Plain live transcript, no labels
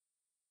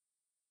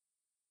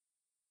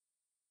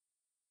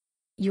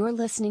You're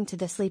listening to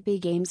the Sleepy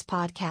Games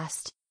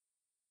Podcast.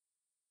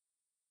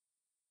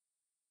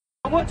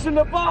 What's in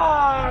the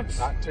box?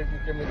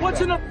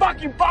 What's in the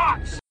fucking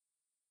box?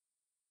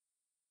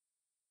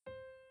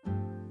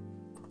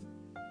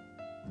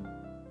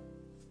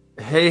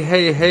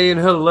 Hey, and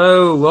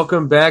hello.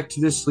 Welcome back to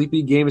the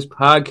Sleepy Games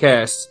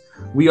Podcast.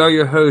 We are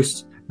your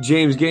hosts,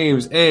 James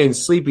Games and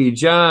Sleepy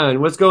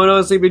John. What's going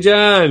on, Sleepy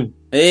John?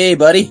 Hey,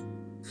 buddy.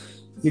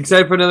 You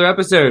excited for another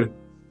episode?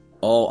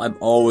 Oh, I'm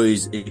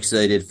always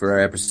excited for our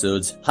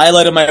episodes.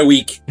 Highlight of my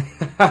week.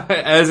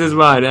 as is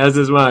mine.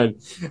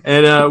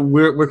 And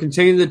we're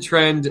continuing the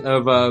trend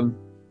of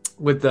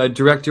with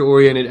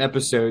director-oriented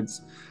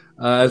episodes.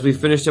 As we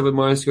finished up with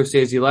Martin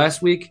Scorsese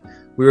last week,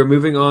 we were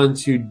moving on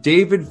to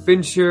David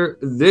Fincher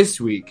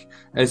this week,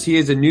 as he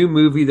has a new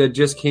movie that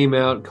just came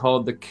out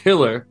called The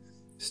Killer,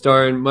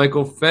 starring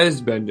Michael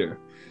Fassbender.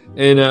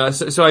 And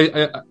so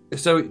I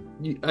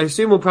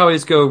assume we'll probably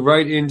just go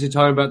right into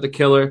talking about The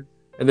Killer,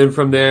 and then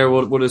from there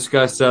we'll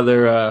discuss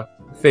other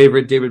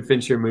favorite David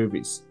Fincher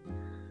movies.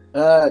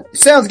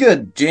 Sounds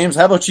good. James,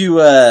 how about you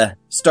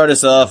start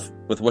us off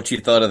with what you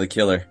thought of The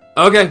Killer?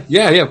 Okay,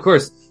 yeah, of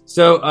course.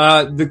 So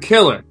The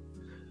Killer.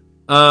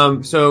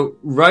 So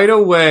right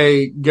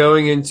away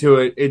going into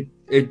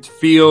it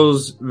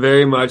feels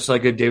very much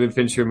like a David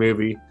Fincher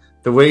movie.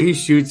 The way he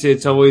shoots it,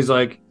 it's always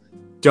like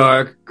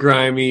dark,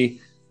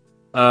 grimy.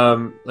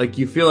 Like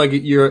you feel like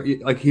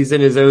he's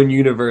in his own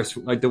universe,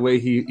 like the way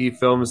he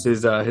films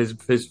his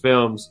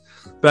films.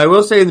 But I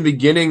will say in the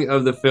beginning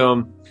of the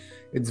film,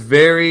 it's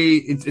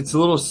a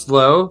little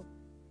slow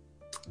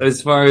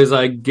as far as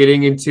like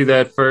getting into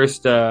that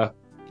first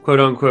quote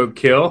unquote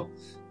kill.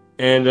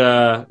 And,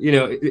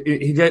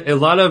 he got a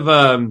lot of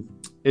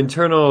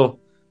internal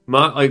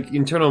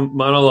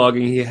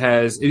monologuing he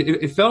has.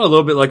 It felt a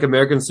little bit like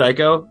American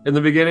Psycho in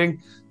the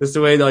beginning. Just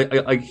the way,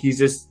 like he's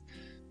just,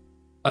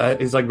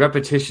 his like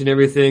repetition,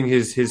 everything,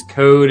 his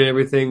code and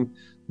everything,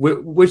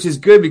 which is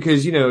good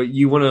because,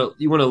 you want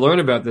to learn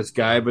about this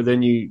guy, but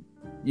then you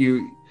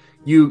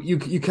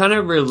kind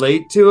of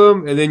relate to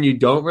him and then you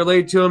don't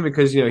relate to him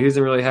because, he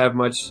doesn't really have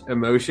much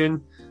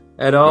emotion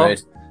at all.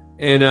 Right.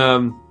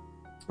 And,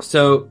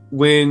 So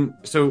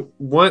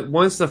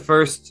once the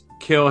first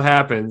kill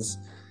happens,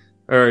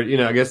 or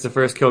I guess the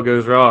first kill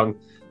goes wrong,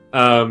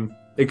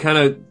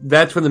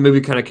 that's when the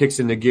movie kind of kicks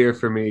into gear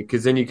for me,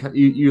 because then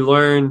you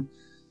learn,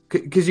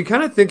 because you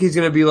kind of think he's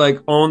gonna be like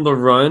on the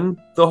run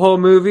the whole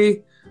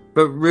movie,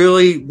 but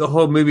really the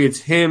whole movie it's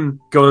him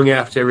going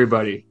after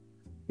everybody.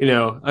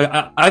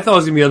 I thought it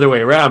was gonna be the other way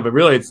around, but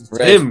really it's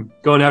right. Him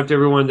going after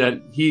everyone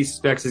that he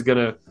expects is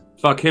gonna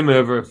fuck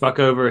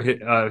over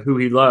who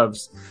he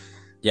loves.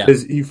 Yeah,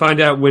 because you find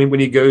out when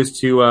he goes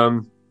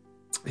to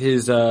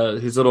his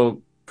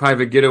little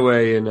private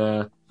getaway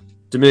in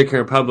Dominican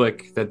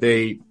Republic that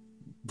they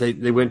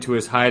went to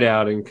his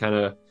hideout and kind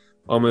of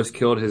almost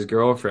killed his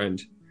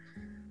girlfriend,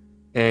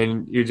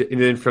 and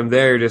then from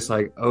there you're just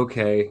like,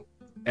 okay,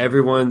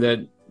 everyone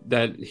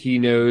that he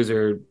knows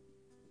or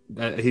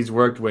that he's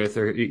worked with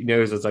or he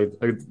knows is like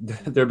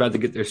they're about to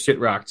get their shit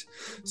rocked.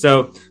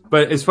 So,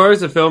 but as far as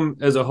the film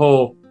as a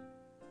whole,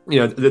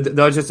 that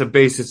was just a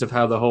basis of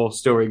how the whole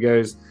story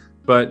goes.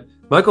 But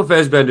Michael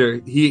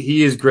Fassbender,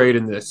 he is great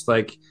in this.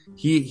 Like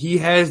he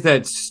has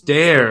that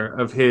stare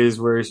of his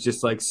where it's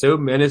just like so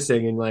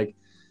menacing and like,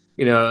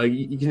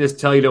 you can just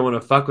tell you don't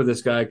want to fuck with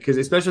this guy. Because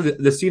especially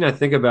the scene I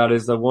think about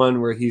is the one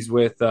where he's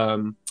with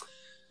Tilda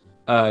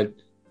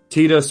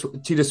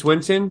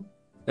Swinton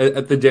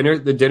at the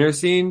dinner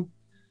scene.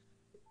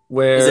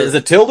 Where is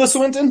it Tilda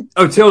Swinton?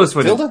 Oh, Tilda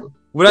Swinton. Tilda?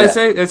 What did I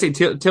say? Did I say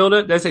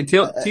Tilda? Did I say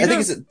Tilda? I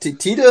think it's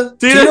Tita.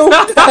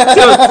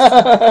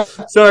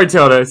 Sorry,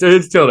 Tilda.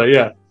 It's Tilda.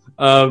 Yeah.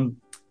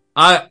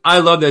 I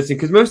love that scene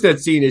because most of that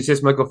scene is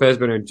just Michael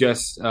Fassbender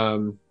just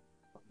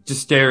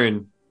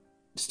staring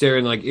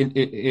like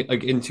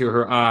like into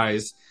her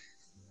eyes,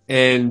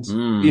 and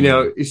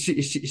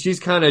she's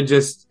kind of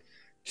just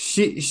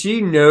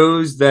she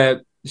knows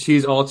that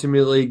she's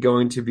ultimately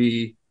going to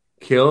be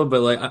killed,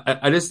 but like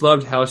I just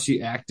loved how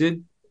she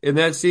acted in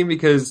that scene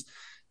because.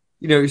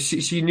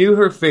 She knew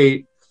her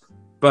fate,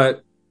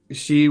 but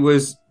she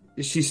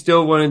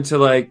still wanted to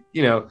like,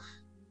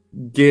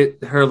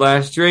 get her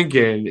last drink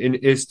in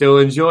and still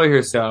enjoy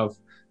herself.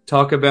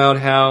 Talk about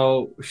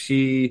how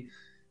she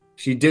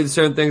did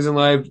certain things in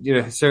life,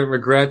 certain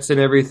regrets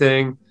and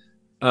everything.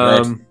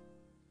 Right.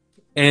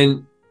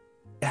 And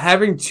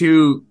having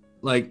two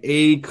like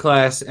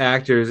A-class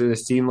actors in a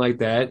scene like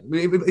that,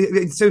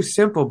 it's so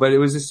simple, but it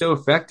was just so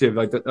effective.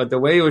 Like the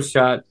way it was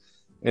shot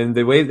and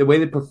the way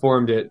they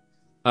performed it.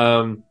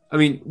 I'm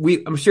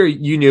sure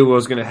you knew what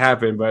was going to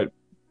happen, but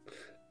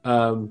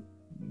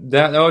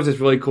that was just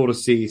really cool to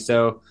see.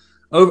 So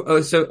I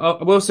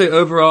will say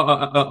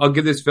overall, I'll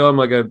give this film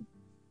like a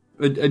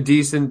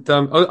decent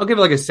thumb. I'll give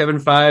it like a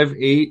 7.5,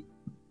 8,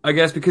 I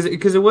guess, because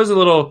it was a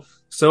little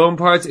slow in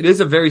parts. It is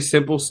a very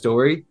simple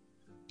story,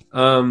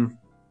 and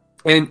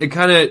it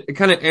kind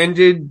of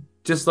ended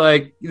just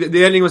like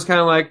the ending was kind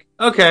of like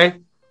okay,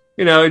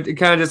 it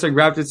kind of just like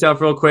wrapped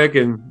itself real quick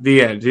and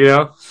the end,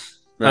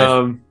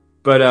 Right.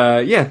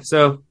 But yeah,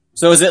 so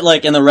is it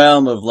like in the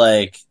realm of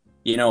like,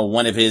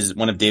 one of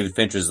David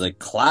Fincher's like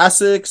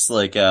classics,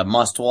 like a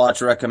must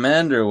watch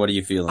recommend, or what are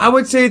you feeling? I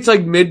would say it's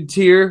like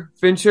mid-tier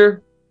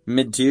Fincher.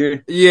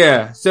 Mid-tier?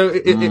 Yeah. So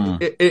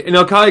and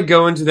I'll kind of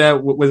go into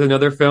that with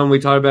another film we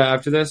talked about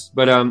after this,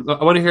 but I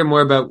want to hear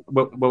more about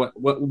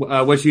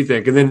what you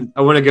think, and then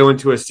I want to go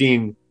into a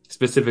scene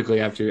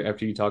specifically after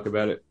you talk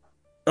about it.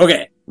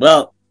 Okay.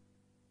 Well,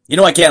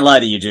 I can't lie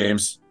to you,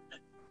 James.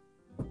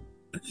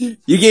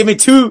 You gave me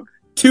two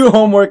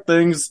homework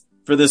things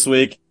for this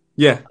week.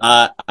 Yeah.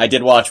 I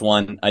did watch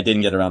one. I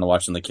didn't get around to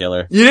watching The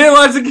Killer. You didn't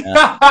watch The Killer?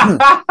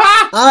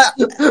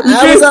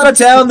 I was out of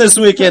town this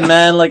weekend,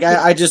 man. Like,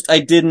 I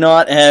did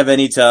not have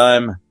any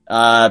time,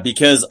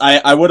 because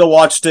I would have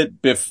watched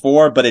it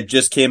before, but it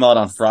just came out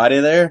on Friday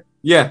there.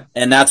 Yeah.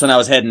 And that's when I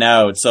was heading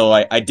out. So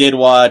I did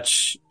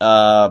watch,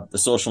 The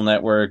Social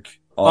Network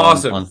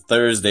on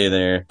Thursday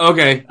there.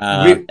 Okay.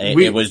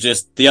 It was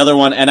just the other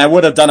one, and I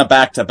would have done a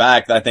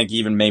back-to-back, I think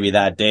even maybe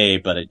that day,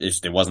 but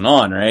it wasn't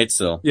on, right?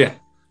 So. Yeah.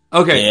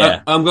 Okay,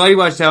 yeah. I'm glad you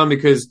watched that one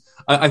because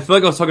I feel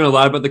like I was talking a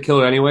lot about The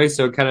Killer anyway,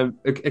 so it kind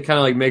of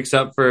like makes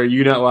up for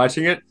you not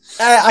watching it.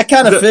 I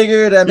kind of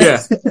figured. I mean. Yeah.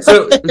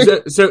 So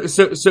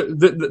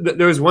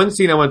there was one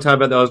scene I want to talk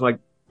about that was like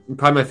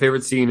probably my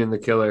favorite scene in The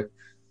Killer.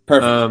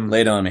 Perfect.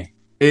 Lay it on me.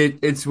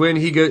 It's when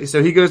he goes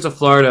to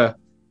Florida,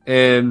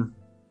 and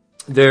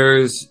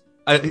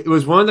it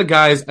was one of the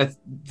guys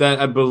that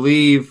I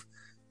believe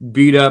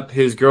beat up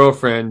his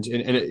girlfriend,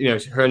 and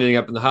her ending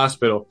up in the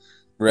hospital,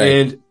 right?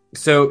 And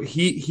so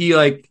he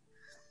like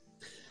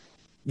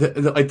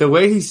the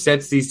way he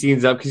sets these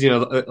scenes up, because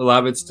a lot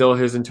of it's still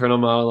his internal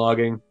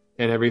monologuing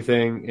and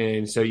everything,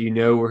 and so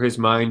where his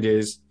mind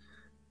is,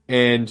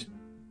 and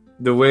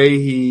the way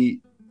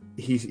he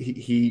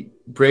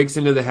breaks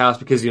into the house,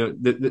 because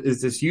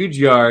it's this huge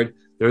yard.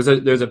 There's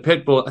a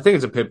pit bull. I think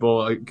it's a pit bull.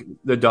 Like,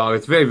 the dog.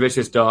 It's a very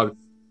vicious dog.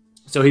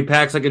 So he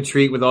packs like a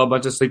treat with a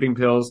bunch of sleeping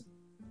pills,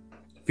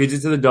 feeds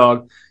it to the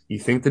dog. You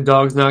think the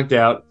dog's knocked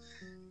out.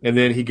 And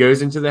then he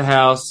goes into the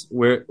house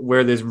where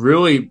there's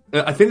really,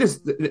 I think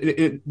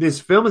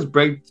this film is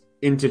broken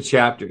into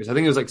chapters. I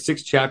think it was like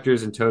 6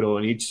 chapters in total,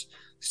 and each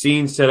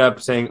scene set up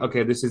saying,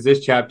 okay, this is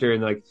this chapter,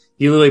 and like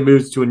he literally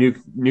moves to a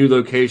new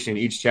location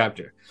each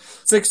chapter.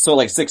 6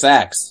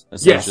 acts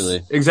essentially.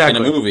 Yes,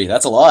 exactly. In a movie,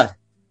 that's a lot.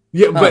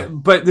 Yeah, huh.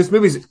 but this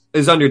movie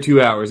is under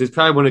 2 hours. It's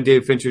probably one of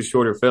David Fincher's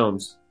shorter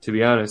films, to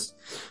be honest.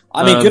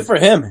 I mean, good for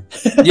him.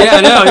 Yeah,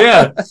 I know.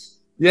 Yeah.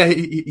 Yeah,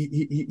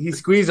 he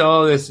squeezed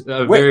all of this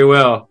very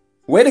well.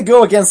 Way to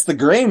go against the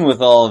grain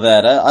with all of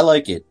that. I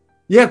like it.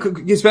 Yeah,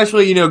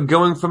 especially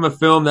going from a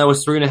film that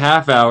was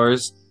 3.5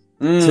 hours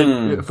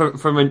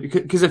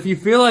because if you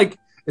feel like,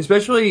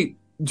 especially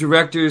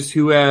directors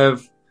who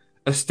have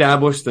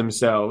established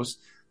themselves,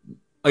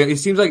 like it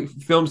seems like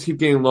films keep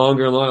getting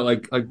longer and longer.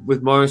 Like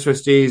with Martin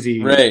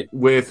Scorsese, right?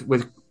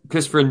 With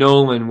Christopher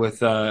Nolan,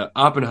 with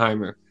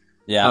Oppenheimer.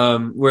 Yeah.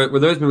 Where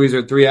those movies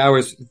are 3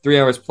 hours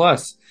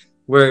plus.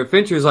 Where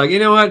Fincher's like, you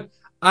know what?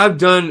 I've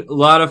done a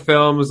lot of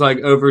films like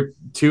over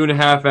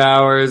 2.5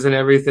 hours and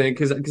everything.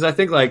 Cause I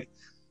think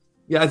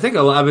I think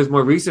a lot of his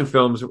more recent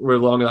films were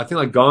longer. I think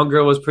like Gone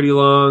Girl was pretty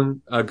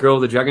long. Girl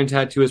with the Dragon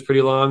Tattoo is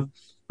pretty long.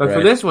 But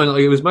for this one,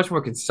 like, it was much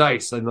more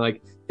concise. And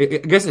like, I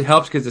guess it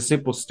helps because it's a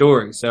simple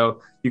story.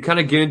 So you kind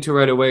of get into it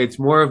right away. It's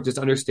more of just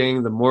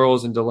understanding the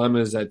morals and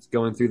dilemmas that's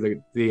going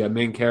through the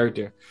main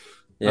character.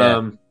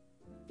 Yeah.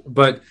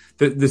 But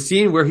the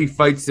scene where he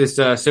fights this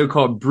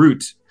so-called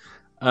brute,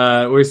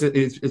 where it's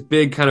this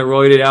big kind of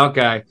roided out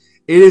guy.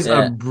 It is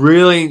a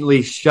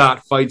brilliantly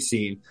shot fight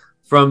scene.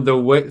 From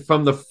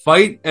the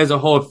fight as a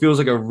whole, it feels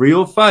like a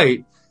real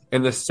fight,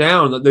 and the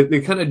sound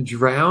they kind of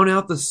drown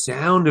out the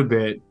sound a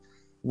bit,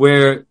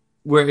 where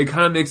it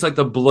kind of makes like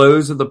the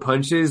blows of the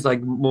punches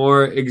like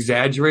more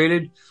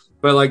exaggerated,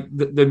 but like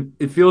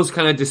it feels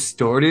kind of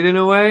distorted in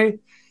a way,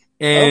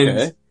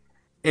 and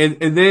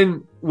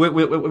then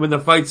when the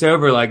fight's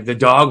over, like the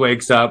dog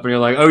wakes up and you're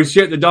like, oh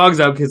shit, the dog's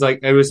up, because like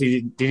obviously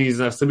he didn't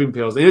use enough sleeping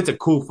pills, and it's a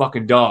cool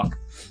fucking dog.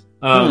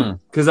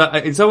 Because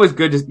it's always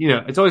good to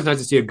it's always nice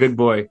to see a good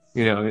boy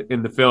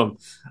in the film.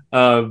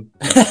 I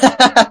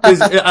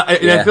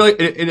feel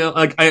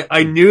like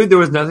I knew there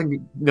was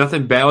nothing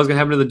bad was gonna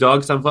happen to the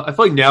dog. So I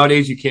feel like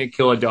nowadays you can't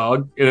kill a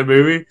dog in a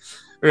movie,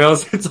 or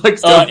else it's like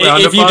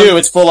if you do,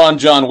 it's full on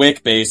John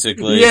Wick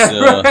basically. Yeah,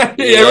 so. Right.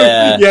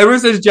 Yeah,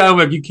 everyone says John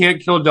Wick. You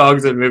can't kill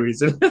dogs in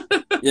movies.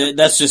 Yeah,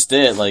 that's just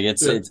it. Like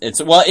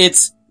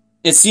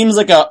it seems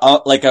like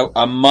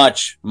a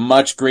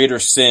much greater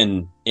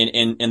sin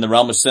in the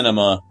realm of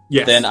cinema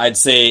than I'd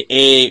say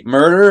A,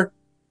 murder,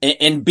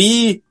 and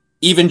B,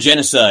 even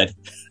genocide.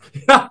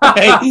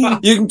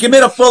 You can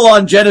commit a full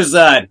on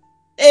genocide,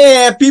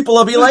 and people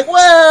will be like,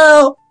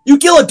 well, you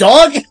kill a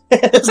dog?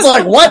 It's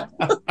like, what?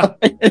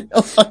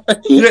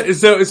 Yeah,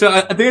 so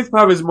I think it's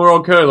part of his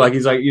moral code. Like,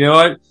 he's like, you know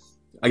what?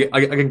 I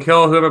can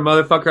kill whoever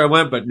motherfucker I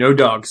want, but no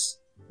dogs.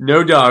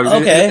 No dogs.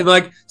 Okay. And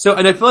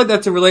I feel like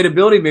that's a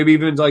relatability, maybe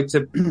even like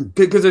to,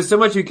 because there's so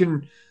much you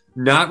can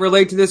not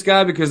relate to this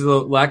guy because of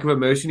the lack of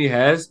emotion he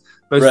has.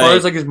 But as far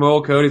as like his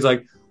moral code, he's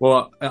like,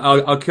 well,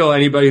 I'll kill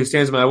anybody who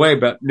stands in my way,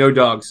 but no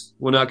dogs.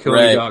 Will not kill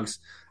any dogs.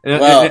 And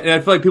I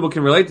feel like people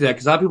can relate to that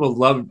because a lot of people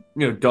love,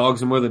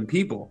 dogs more than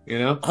people,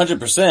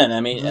 100%. I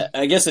mean,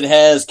 I guess it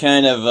has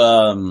kind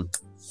of,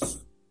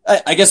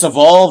 I guess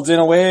evolved in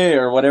a way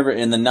or whatever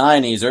in the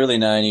early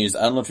 90s.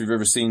 I don't know if you've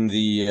ever seen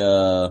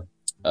the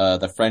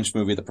French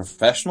movie, The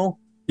Professional.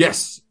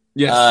 Yes.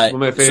 One of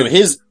my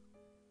favorites.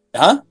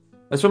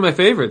 That's one of my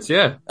favorites.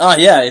 Yeah. Oh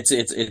yeah. It's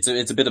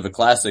a bit of a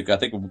classic. I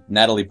think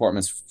Natalie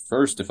Portman's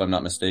first, if I'm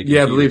not mistaken.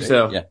 Yeah, I believe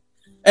so. Yeah.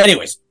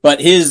 Anyways,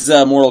 but his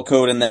moral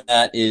code in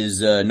that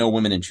is no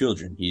women and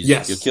children.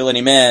 He'll kill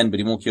any man, but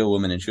he won't kill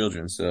women and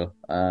children. So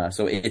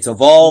it's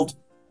evolved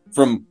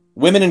from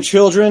women and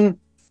children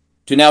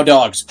to now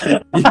dogs.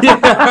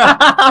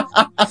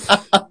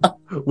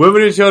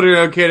 Women and children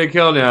are okay to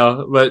kill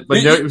now, but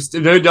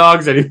no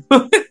dogs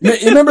anymore.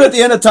 You remember at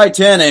the end of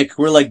Titanic,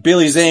 where like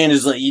Billy Zane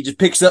is like, he just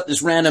picks up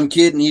this random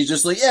kid and he's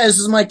just like, yeah, this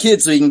is my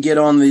kid, so he can get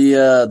on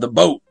the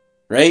boat,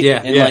 right?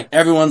 Yeah, and like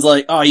everyone's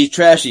like, oh, he's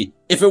trashy.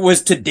 If it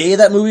was today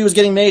that movie was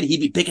getting made,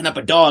 he'd be picking up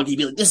a dog. He'd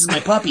be like, this is my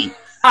puppy.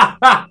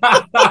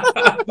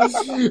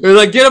 They're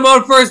like, get him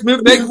on first,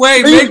 make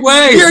way, make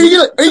way. Are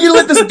you gonna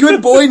let this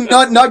good boy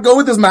not go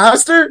with his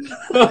master?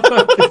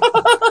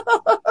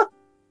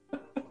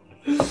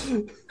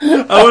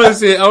 I want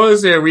to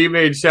see a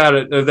remade shot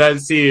of that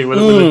scene with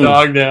the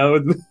dog now.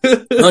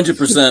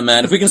 100%,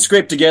 man. If we can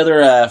scrape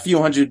together a few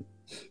 $100,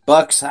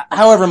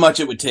 however much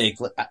it would take,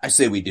 I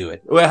say we do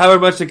it. Well, however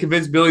much to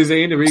convince Billy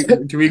Zane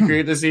to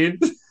recreate the scene.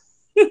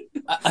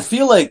 I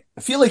feel like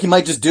he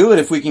might just do it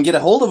if we can get a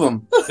hold of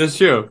him. That's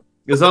true.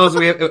 As long as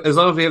we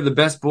have the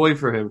best boy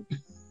for him,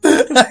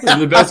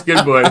 the best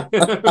good boy.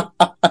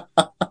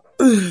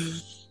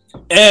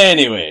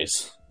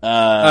 Anyways,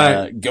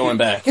 going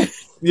back.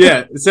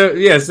 Yeah. So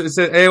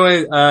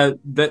anyway,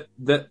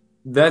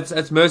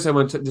 that's most I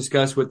want to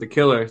discuss with the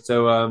killer.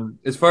 So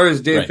as far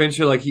as David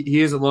Fincher, like he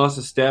hasn't lost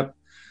a step.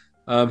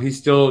 He's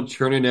still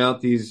churning out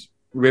these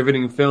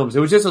riveting films. It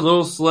was just a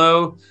little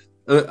slow.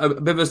 A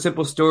bit of a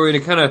simple story,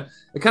 and it kind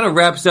of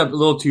wraps up a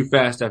little too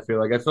fast. I feel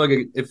like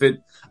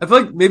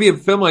maybe a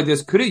film like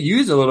this could have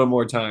used a little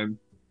more time,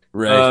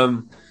 right?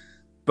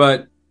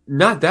 But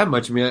not that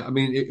much. I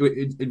mean,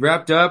 it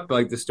wrapped up.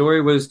 Like the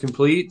story was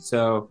complete.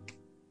 So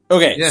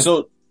okay, yeah.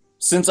 So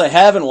since I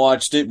haven't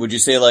watched it, would you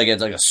say like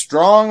it's like a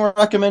strong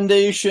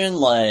recommendation?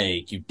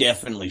 Like you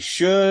definitely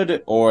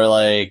should, or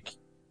like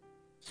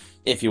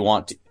if you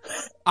want to?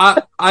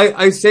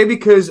 I say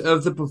because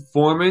of the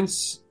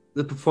performances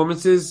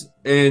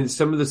and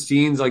some of the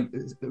scenes like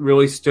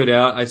really stood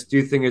out. I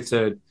do think it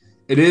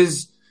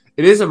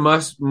is a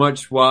must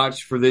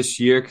watch for this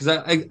year because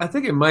I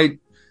think it might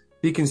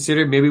be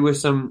considered maybe with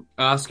some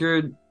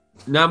Oscar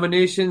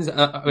nominations,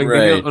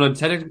 maybe on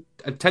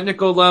a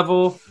technical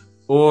level,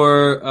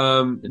 or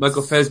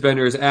Michael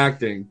Fassbender's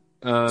acting.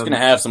 It's gonna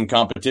have some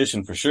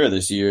competition for sure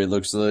this year. It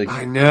looks like.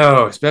 I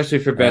know, especially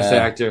for Best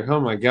Actor.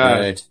 Oh my god!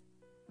 Right.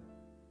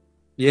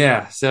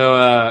 Yeah.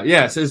 So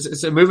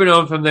So moving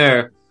on from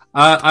there.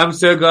 I'm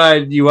so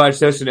glad you watched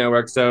Social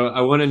Network, so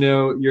I want to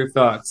know your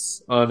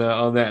thoughts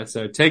on that.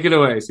 So take it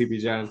away, CP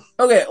John.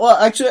 Okay, well,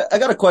 actually, I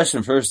got a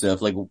question first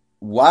off. Like,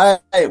 why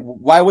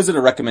was it a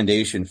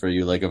recommendation for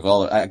you? Like, of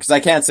all, because I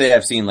can't say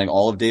I've seen like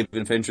all of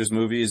David Fincher's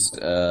movies.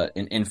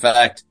 In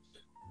fact,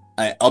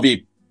 I'll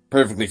be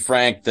perfectly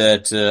frank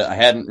that I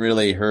hadn't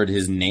really heard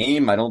his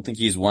name. I don't think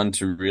he's one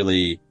to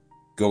really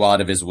go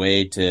out of his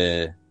way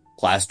to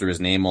plaster his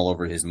name all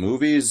over his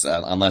movies,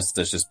 unless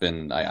that's just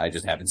been I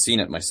just haven't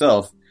seen it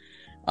myself.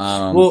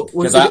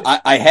 Because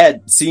I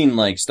had seen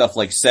like stuff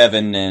like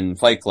Seven and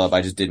Fight Club,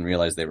 I just didn't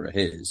realize they were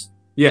his.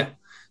 Yeah.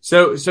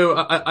 So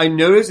I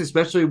noticed,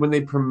 especially when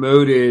they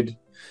promoted,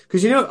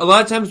 because a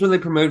lot of times when they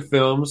promote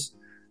films,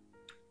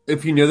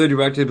 if you know the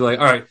director, they'll be like,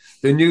 all right,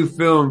 the new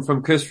film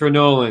from Christopher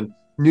Nolan,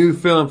 new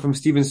film from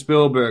Steven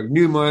Spielberg,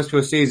 new Martin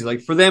Scorsese.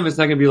 Like for them, it's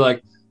not going to be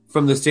like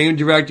from the same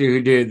director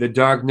who did The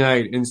Dark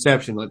Knight,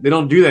 Inception. Like they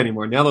don't do that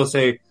anymore. Now they'll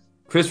say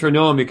Christopher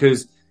Nolan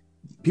because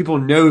people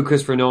know who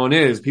Christopher Nolan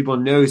is. People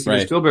know who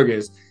Steven Spielberg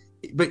is.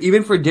 But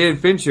even for David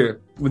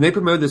Fincher, when they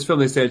promoted this film,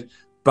 they said,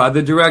 by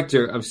the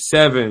director of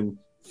Seven,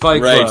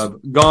 Fight Club,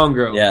 Gone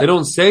Girl. Yeah. They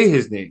don't say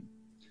his name.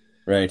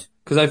 Right.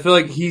 Because I feel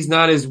like he's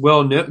not as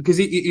well known. Because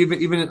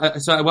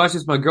so I watched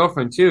this with my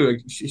girlfriend too.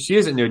 She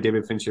doesn't know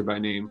David Fincher by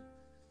name.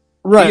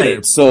 Right.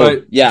 Either,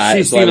 so, yeah.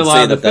 She's seen a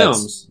lot of the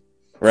films.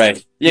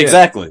 Right. Yeah,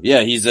 exactly.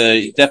 Yeah, he's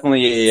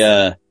definitely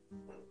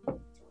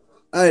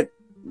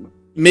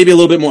maybe a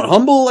little bit more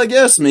humble, I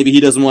guess. Maybe he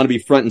doesn't want to be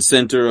front and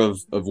center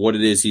of what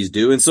it is he's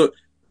doing. So,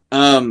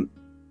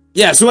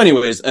 so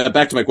anyways,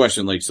 back to my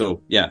question.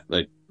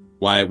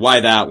 Why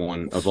that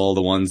one of all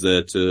the ones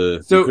that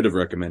you could have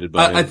recommended?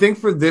 I think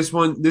for this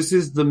one, this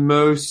is the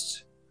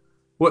most.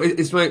 Well,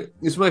 it's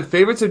my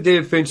favorites of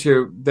David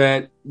Fincher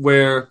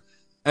where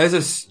as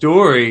a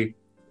story,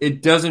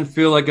 it doesn't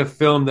feel like a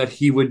film that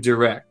he would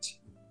direct.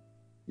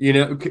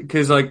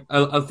 Because I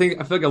feel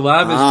like a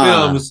lot of his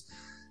films,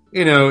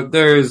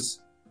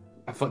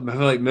 I feel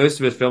like most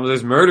of his films,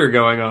 there's murder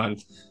going on.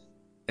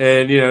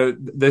 And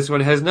this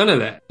one has none of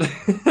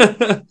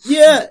that.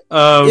 Yeah.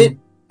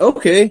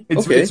 Okay.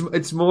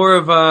 It's more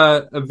of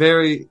a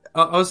very,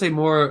 I'll say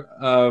more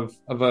of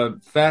a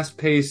fast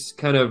paced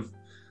kind of,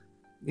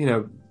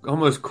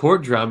 almost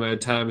court drama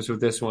at times with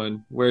this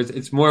one, whereas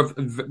it's more of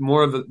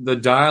the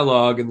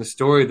dialogue and the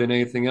story than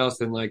anything else,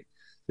 than like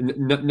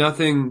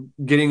nothing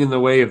getting in the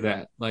way of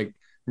that. Like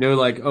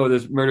oh,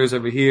 there's murders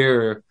over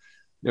here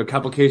or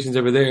complications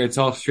over there. It's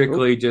all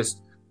strictly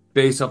just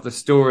based off the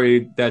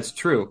story that's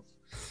true.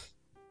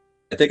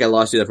 I think I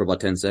lost you there for about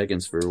 10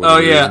 seconds for. Oh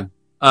yeah.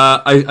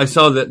 I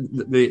saw that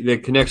the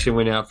connection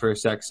went out for a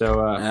sec,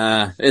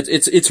 so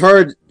it's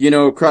hard,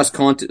 cross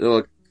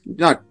continent,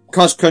 not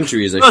cross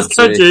countries. I should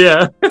say.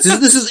 Yeah.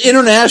 This is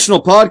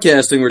international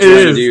podcasting we're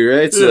trying to do,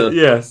 right? So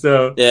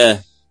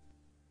yeah.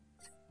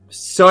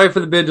 Sorry for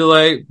the bit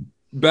delay.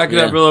 Back it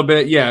up a little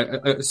bit.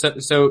 Yeah.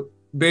 So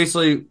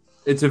basically,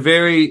 it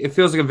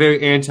feels like a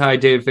very anti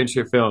David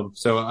Fincher film.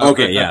 So long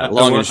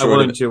and short, I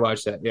wanted to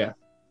watch that. Yeah.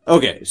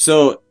 Okay,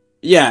 so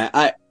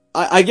yeah,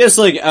 I guess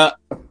like.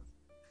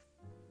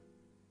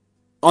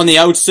 On the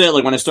outset,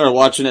 like when I started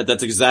watching it,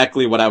 that's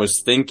exactly what I was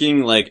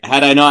thinking. Like,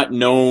 had I not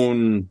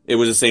known it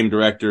was the same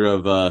director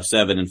of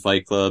Seven and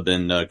Fight Club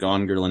and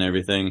Gone Girl and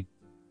everything,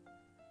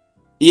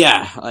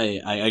 yeah,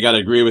 I gotta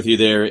agree with you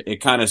there.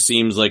 It kind of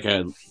seems like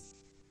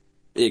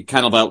it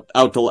kind of out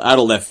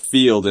of left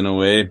field in a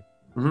way.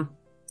 Mm-hmm.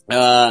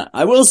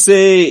 I will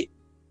say,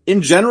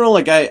 in general,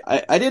 like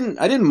I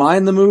didn't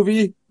mind the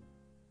movie.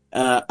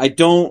 I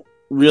don't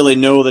really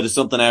know that it's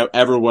something I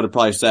ever would have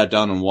probably sat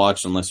down and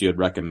watched unless you had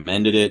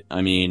recommended it.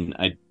 I mean,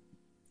 I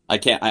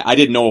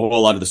didn't know a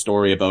whole lot of the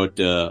story about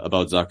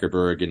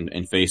Zuckerberg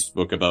and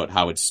Facebook, about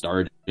how it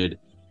started.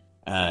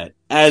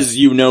 As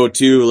you know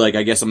too, like,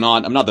 I guess I'm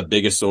not the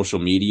biggest social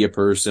media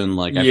person.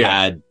 Like, I've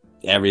had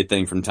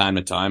everything from time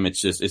to time.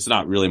 It's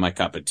not really my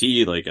cup of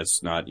tea. Like,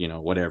 it's not,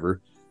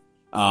 whatever.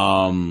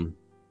 I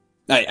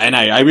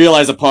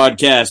realize a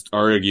podcast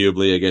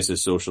arguably, I guess,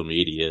 is social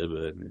media,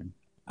 but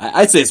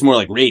I'd say it's more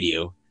like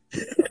radio.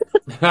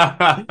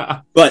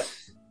 But,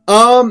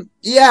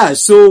 yeah,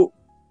 so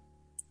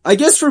I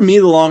guess for me,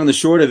 the long and the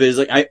short of it is,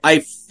 like, I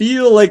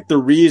feel like the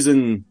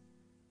reason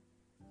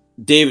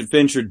David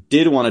Fincher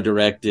did want to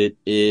direct it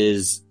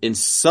is, in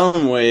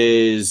some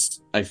ways,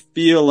 I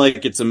feel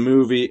like it's a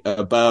movie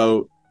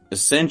about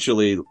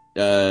essentially,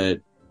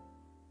 upsetting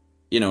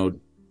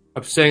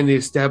the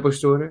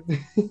established order?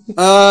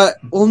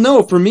 Well,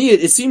 no, for me,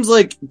 it seems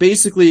like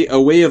basically a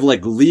way of,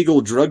 like,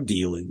 legal drug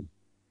dealing.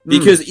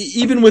 Because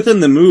even within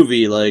the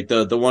movie, like,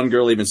 the one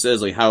girl even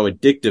says, like, how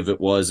addictive it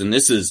was, and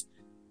this is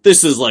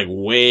like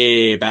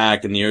way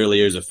back in the early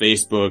years of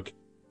Facebook,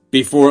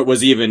 before it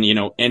was even,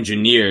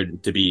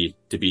 engineered to be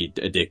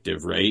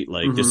addictive, right?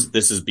 Like,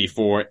 this is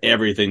before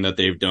everything that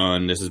they've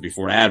done. This is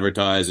before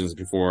advertising. This is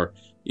before,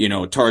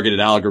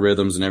 targeted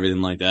algorithms and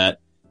everything like that.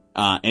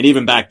 And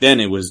even back then,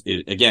 it was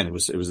an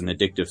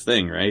addictive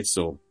thing, right?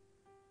 So,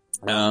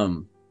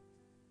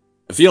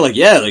 I feel like,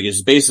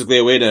 it's basically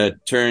a way to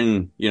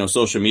turn,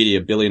 social media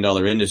 $1 billion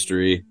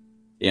industry,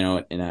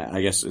 and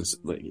I guess it's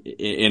like,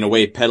 in a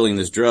way, peddling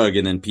this drug,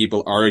 and then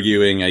people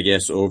arguing, I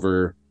guess,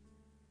 over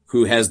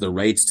who has the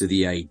rights to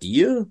the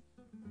idea.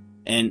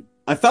 And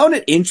I found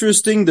it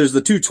interesting. There's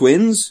the two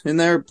twins in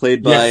there,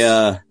 played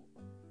by,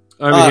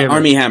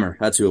 Armie Hammer.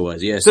 That's who it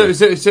was. Yeah.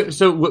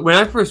 So when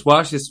I first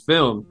watched this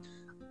film,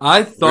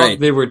 I thought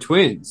they were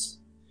twins,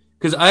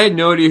 because I had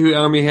no idea who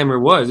Armie Hammer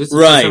was. This is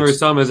the first time I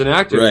saw him as an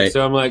actor. Right.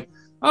 So I'm like,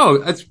 oh,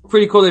 that's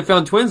pretty cool. They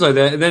found twins like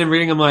that. And then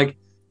reading them, like,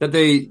 that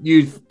they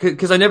use,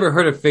 because I never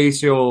heard of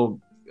facial,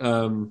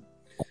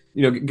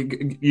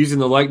 using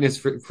the likeness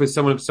for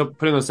someone,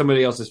 putting on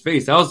somebody else's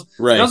face. That was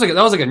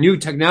like a new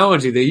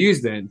technology they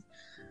used then.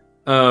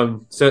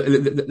 So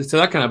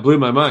that kind of blew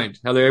my mind,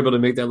 how they're able to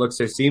make that look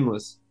so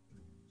seamless.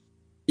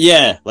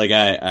 Yeah, like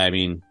I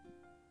mean,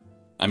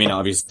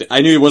 obviously,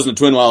 I knew he wasn't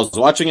a twin while I was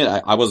watching it.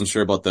 I wasn't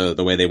sure about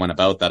the way they went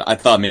about that. I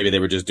thought maybe they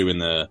were just doing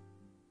the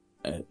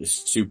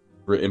super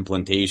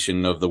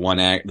implantation of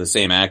the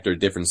same actor,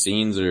 different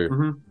scenes,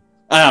 or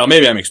I don't know.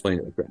 Maybe I'm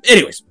explaining it correctly.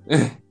 Anyways,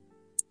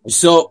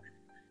 so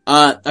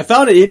I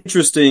found it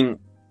interesting.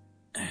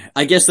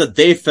 I guess that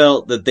they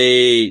felt that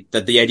the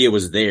idea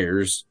was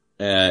theirs,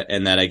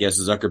 and that I guess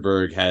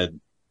Zuckerberg had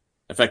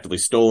effectively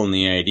stolen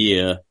the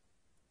idea.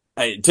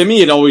 To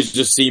me, it always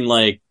just seemed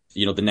like,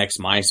 the next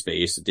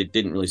MySpace. It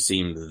didn't really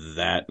seem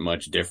that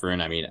much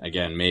different. I mean,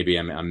 again, maybe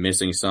I'm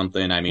missing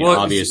something. I mean,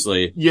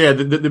 obviously. Yeah,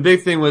 the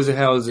big thing was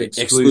how it was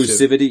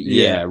exclusive. Exclusivity?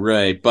 Yeah,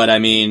 right. But I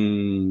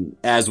mean,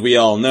 as we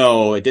all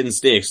know, it didn't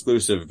stay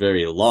exclusive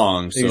very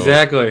long. So.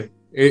 Exactly.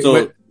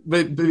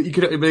 But you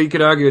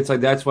could argue it's like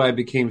that's why it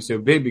became so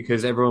big,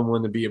 because everyone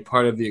wanted to be a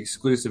part of the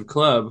exclusive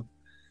club.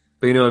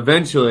 But,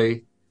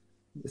 eventually,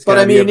 it's got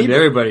to be up to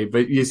everybody.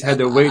 But you just had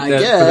to wait for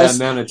that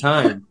amount of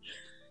time.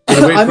 Wait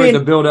for it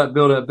to build up.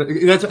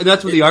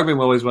 That's what the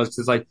argument always was. 'Cause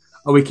it's like,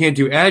 oh, we can't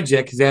do ads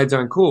yet because ads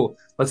aren't cool.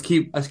 Let's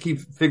keep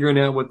figuring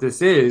out what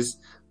this is.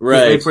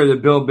 Right. Wait for it to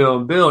build,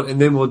 and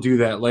then we'll do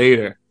that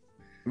later.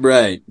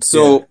 Right.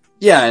 So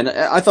Yeah, and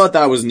I thought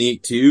that was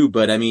neat too,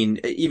 but I mean,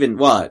 even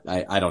what?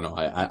 I don't know.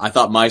 I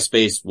thought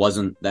MySpace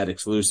wasn't that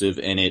exclusive,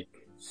 and it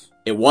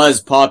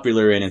was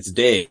popular in its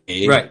day.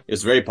 Right. It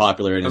was very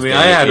popular in its day.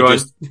 I had one.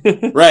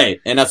 Right,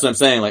 and that's what I'm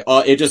saying. Like,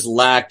 it just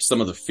lacked some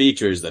of the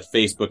features that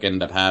Facebook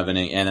ended up having,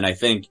 and then I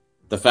think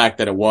the fact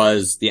that it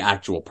was the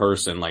actual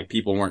person, like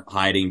people weren't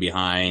hiding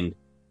behind,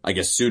 I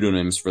guess,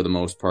 pseudonyms for the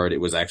most part.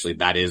 It was actually,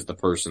 that is the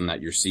person that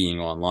you're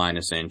seeing online,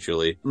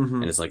 essentially.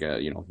 And it's like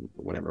a,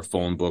 whatever,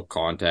 phone book,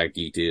 contact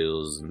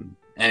details, and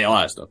all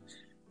that stuff.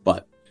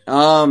 But,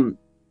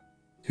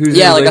 who's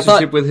in a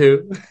relationship with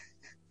who?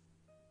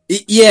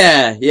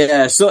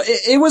 Yeah. So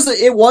it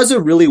was a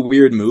really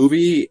weird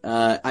movie.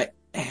 I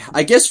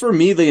guess for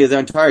me, the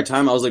entire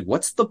time, I was like,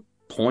 what's the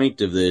point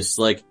of this?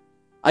 Like,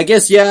 I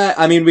guess, yeah,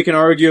 I mean, we can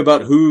argue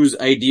about whose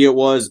idea it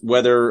was,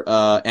 whether,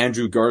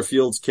 Andrew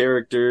Garfield's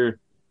character,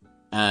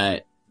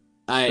 I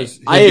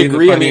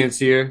agree. I mean,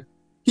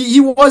 he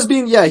was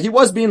being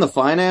the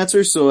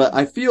financer. So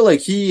I feel like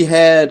he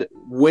had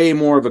way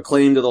more of a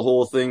claim to the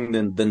whole thing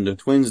than the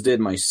twins did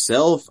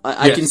myself.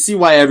 I can see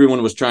why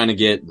everyone was trying to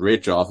get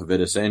rich off of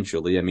it,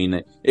 essentially. I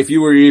mean, if you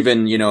were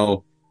even,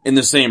 in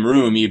the same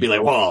room, you'd be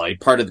like, well,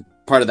 part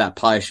of that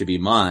pie should be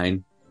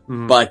mine.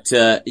 But,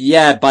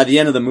 by the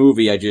end of the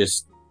movie,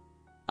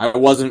 I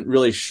wasn't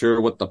really sure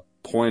what the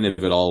point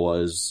of it all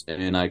was.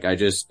 And I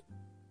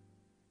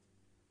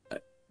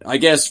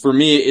guess for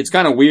me, it's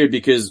kind of weird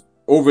because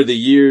over the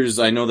years,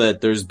 I know that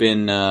there's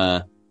been,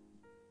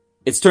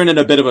 it's turned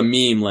into a bit of a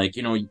meme, like,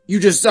 you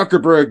just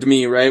Zuckerberged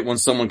me, right? When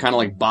someone kind of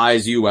like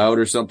buys you out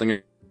or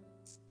something.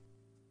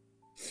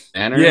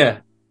 Yeah.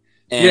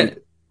 And,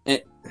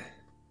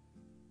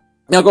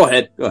 now go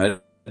ahead. Oh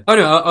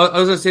no, I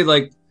was gonna say,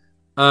 like,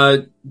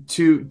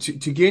 to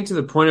get into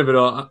the point of it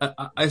all,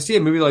 I see a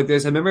movie like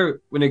this. I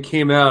remember when it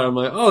came out, I'm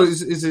like, oh,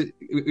 this is a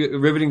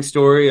riveting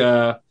story.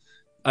 I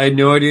had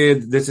no idea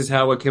this is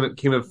how it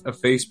came of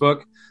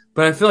Facebook.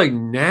 But I feel like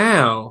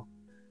now,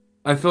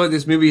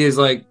 this movie has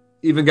like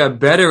even got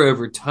better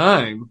over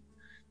time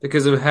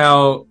because of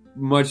how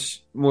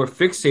much more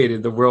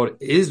fixated the world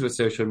is with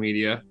social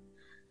media.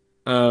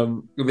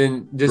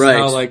 Then just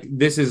how like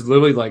this is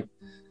literally like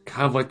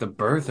kind of like the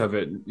birth of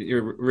it.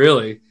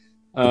 Really.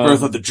 The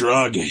birth of the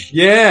drug.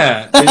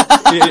 Yeah.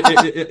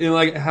 And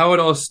like how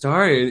it all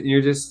started. And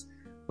you're just,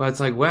 well,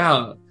 it's like,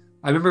 wow.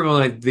 I remember when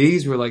like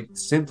these were like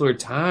simpler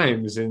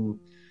times and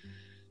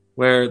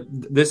where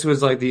this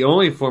was like the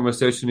only form of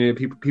social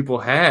media people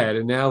had.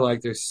 And now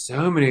like there's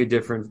so many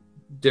different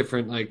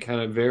like kind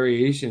of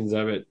variations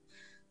of it.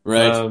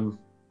 Right.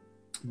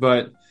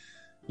 But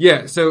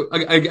yeah, so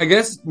I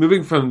guess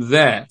moving from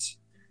that,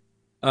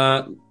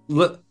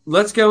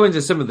 let's go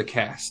into some of the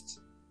cast.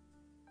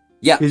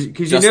 Yeah,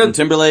 because Justin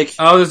Timberlake.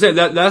 I was gonna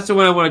say that's the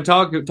one I want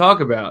to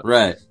talk about.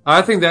 Right.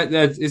 I think that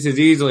this is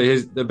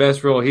easily the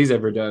best role he's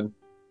ever done.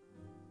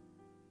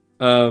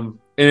 And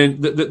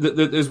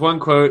there's one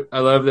quote I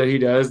love that he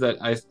does that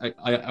I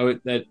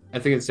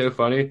think it's so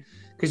funny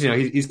because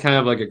he's kind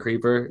of like a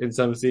creeper in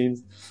some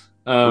scenes.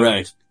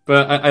 Right.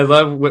 But I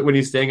love when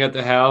he's staying at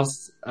the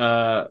house.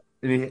 And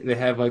they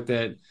have like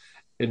that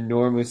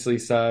enormously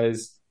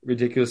sized,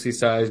 ridiculously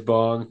sized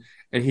bong,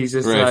 and he's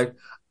just like,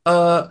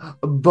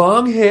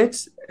 bong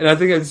hit. And I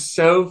think it's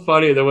so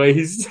funny the way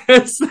he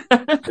says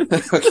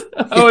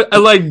that. I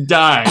like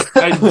die.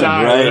 I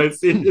die right. when I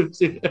see him.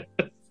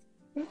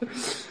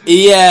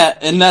 Yeah,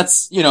 and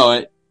that's,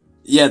 that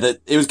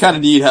it was kind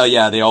of neat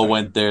how, they all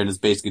went there and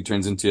it basically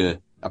turns into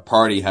a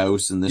party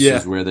house, and this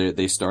is where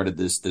they started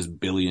this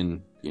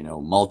billion,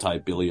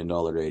 multi-billion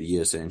dollar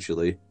idea,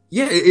 essentially.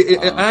 Yeah,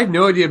 I had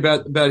no idea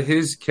about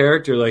his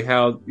character, like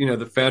how,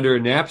 the founder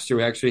of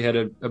Napster actually had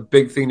a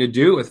big thing to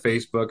do with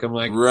Facebook. I'm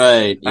like,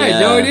 right, I had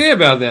no idea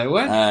about that.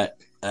 What?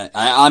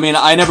 I mean,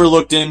 I never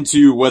looked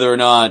into whether or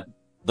not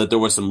that there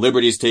was some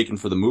liberties taken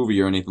for the movie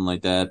or anything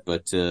like that,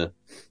 but,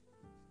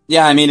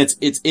 I mean,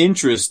 it's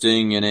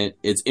interesting, and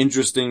it's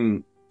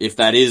interesting if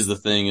that is the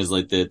thing, is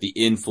like the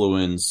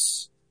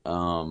influence,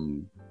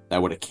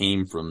 that would have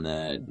came from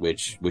that,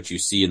 which you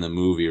see in the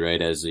movie,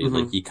 right? As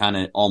like he kind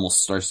of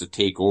almost starts to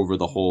take over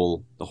the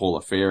whole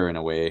affair in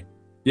a way.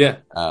 Yeah.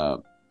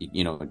 And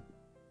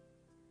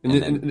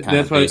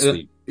that's why.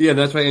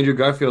 That's why Andrew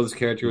Garfield's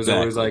character was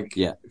always like,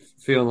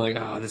 feeling like,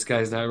 oh, this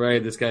guy's not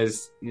right. This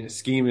guy's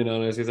scheming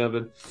on us or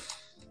something.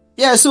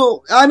 Yeah.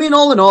 So I mean,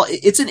 all in all,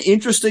 it's an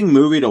interesting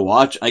movie to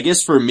watch. I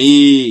guess for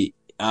me,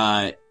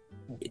 I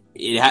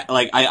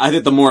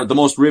think the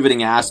most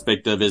riveting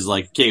aspect of is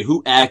like, okay,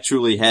 who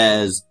actually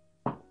has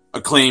a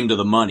claim to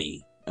the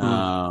money?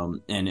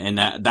 And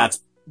that's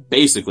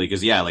basically,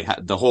 cause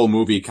the whole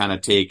movie kind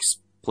of takes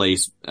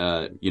place,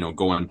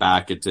 going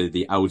back into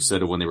the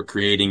outset of when they were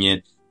creating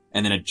it.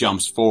 And then it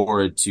jumps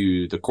forward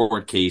to the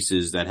court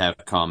cases that have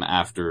come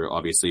after,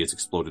 obviously, it's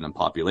exploded in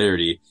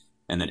popularity.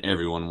 And then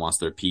everyone wants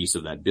their piece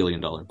of that $1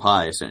 billion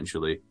pie,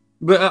 essentially.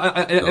 But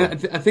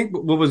I think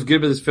what was good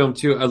about this film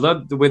too, I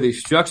love the way they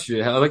structured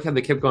it. I like how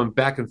they kept going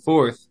back and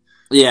forth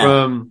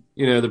from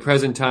the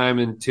present time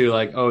into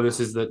like, oh, this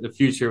is the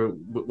future,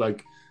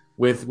 like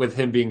with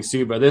him being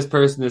sued by this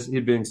person, he's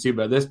being sued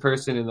by this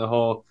person, and the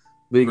whole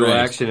legal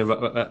action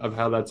of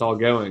how that's all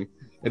going.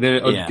 And then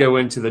it would go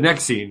into the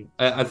next scene.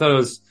 I thought it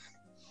was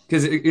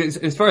because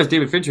as far as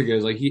David Fincher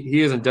goes, like he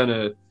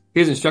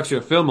hasn't structured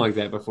a film like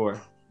that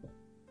before.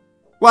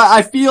 Well,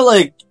 I feel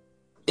like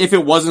if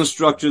it wasn't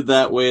structured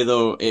that way,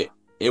 though, it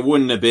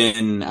wouldn't have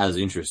been as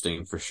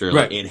interesting for sure.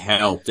 Like, it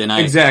helped, and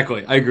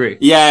exactly, I agree.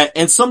 Yeah,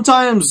 and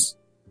sometimes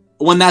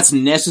when that's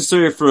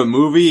necessary for a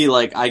movie,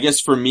 like I guess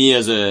for me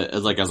as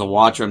a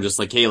watcher, I'm just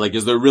like, hey, like,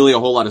 is there really a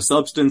whole lot of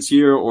substance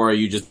here, or are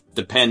you just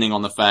depending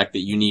on the fact that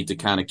you need to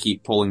kind of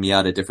keep pulling me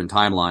out at different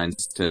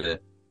timelines to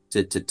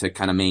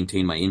kind of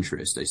maintain my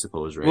interest, I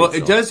suppose, right? Well,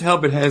 it does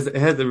help. It has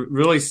the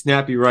really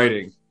snappy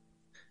writing,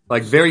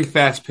 like very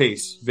fast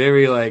paced,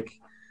 very like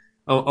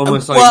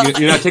almost like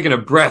you're not taking a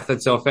breath.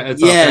 That's how fast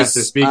they're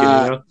speaking. You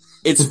know?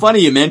 It's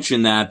funny you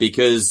mention that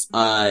because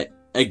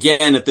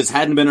again, if this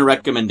hadn't been a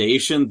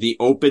recommendation, the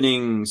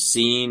opening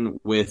scene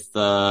with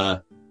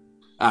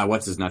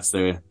what's his nuts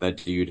there? That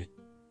dude,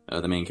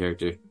 the main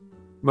character.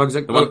 Mark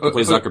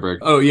plays Zuckerberg.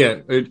 Oh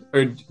yeah,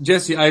 or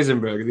Jesse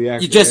Eisenberg, the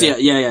actor.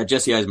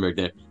 Jesse Eisenberg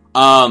there.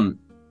 And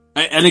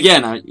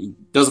again,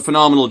 does a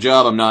phenomenal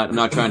job. I'm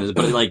not trying to,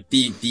 but like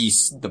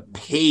the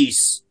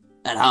pace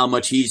and how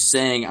much he's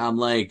saying, I'm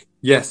like,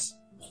 yes,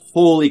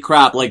 holy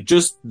crap! Like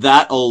just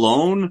that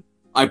alone,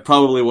 I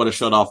probably would have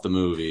shut off the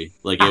movie.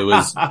 Like it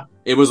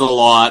was a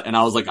lot, and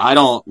I was like,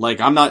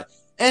 I'm not.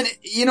 And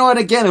you know what?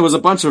 Again, it was a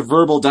bunch of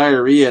verbal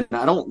diarrhea, and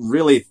I don't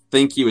really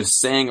think he was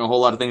saying a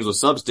whole lot of things with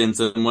substance.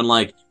 And when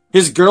like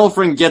his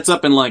girlfriend gets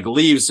up and like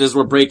leaves, says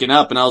we're breaking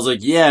up, and I was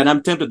like, yeah, and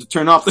I'm tempted to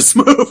turn off this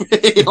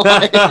movie.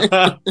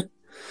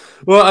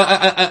 Well,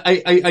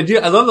 I do.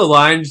 I love the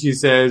line she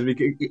says,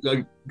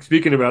 like,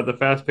 speaking about the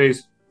fast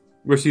pace,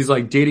 where she's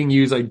like dating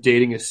you is like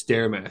dating a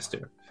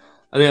Stairmaster.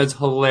 I think that's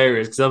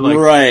hilarious because I'm like,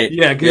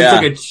 because it's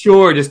like a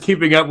chore just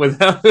keeping up with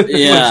what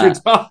you're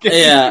talking.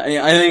 Yeah,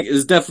 I think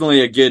it's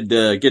definitely a good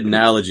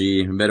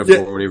analogy,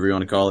 metaphor, whatever you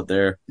want to call it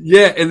there.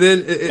 Yeah, and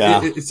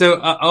then so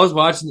I was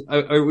watching. I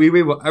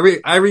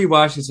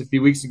rewatched this a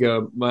few weeks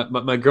ago.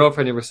 My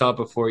girlfriend never saw it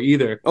before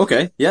either.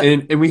 Okay, yeah,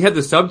 and we had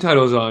the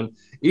subtitles on.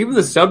 Even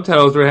the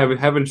subtitles were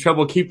having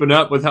trouble keeping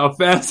up with how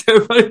fast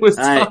everybody was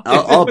talking.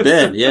 I'll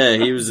bet. Yeah,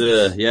 he was.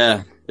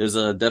 There's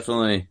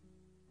definitely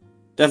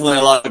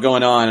a lot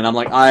going on, and I'm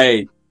like,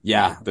 I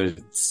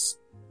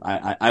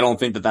don't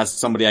think that's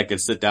somebody I could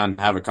sit down and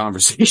have a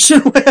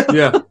conversation with.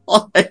 Yeah.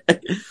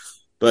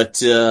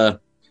 But,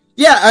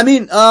 I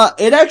mean,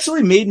 it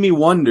actually made me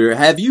wonder,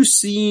 have you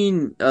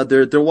seen,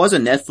 there was a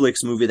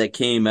Netflix movie that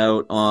came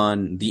out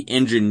on the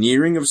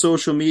engineering of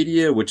social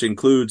media, which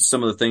includes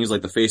some of the things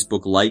like the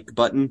Facebook like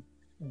button,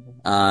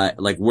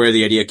 like where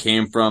the idea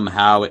came from,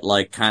 how it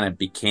like kind of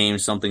became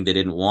something they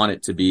didn't want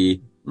it to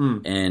be.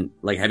 And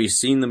like, have you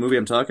seen the movie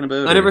I'm talking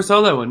about? I never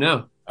saw that one.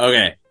 No.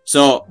 Okay.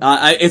 So,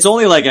 it's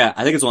only like I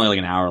think it's only like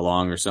an hour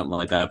long or something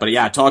like that. But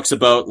yeah, it talks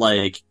about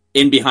like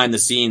in behind the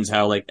scenes,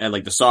 how like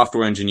the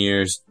software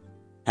engineers,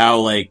 how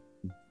like,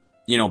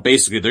 you know,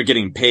 basically they're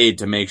getting paid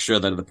to make sure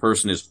that the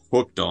person is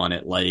hooked on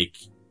it. Like,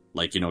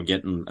 you know,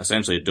 getting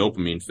essentially a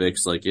dopamine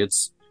fix. Like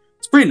it's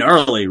pretty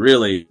gnarly,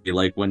 really.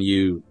 Like when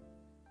you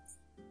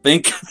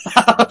think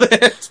about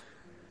it.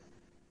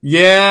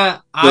 Yeah,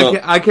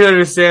 I can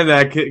understand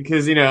that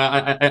because you know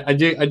I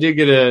do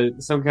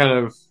get some kind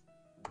of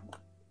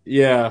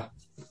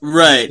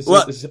right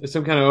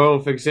some kind of oral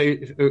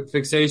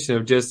fixation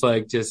of just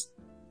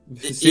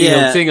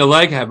seeing a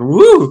like happen.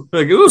 Woo!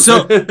 Like, ooh.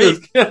 So,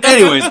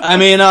 anyways, I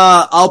mean,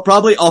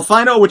 I'll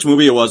find out which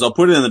movie it was. I'll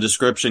put it in the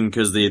description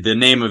because the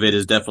name of it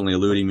is definitely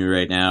eluding me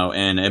right now,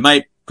 and it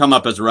might come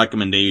up as a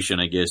recommendation,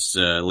 I guess,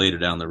 later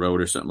down the road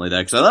or something like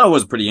that. Because I thought it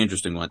was a pretty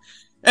interesting one.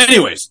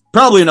 Anyways,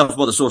 probably enough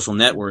about The Social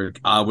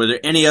Network. Were there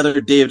any other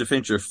David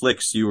Fincher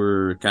flicks you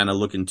were kind of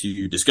looking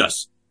to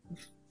discuss?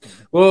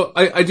 Well,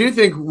 I do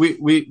think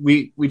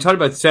we talked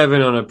about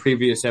Seven on a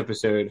previous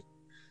episode.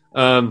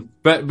 But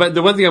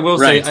the one thing I will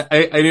say,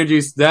 I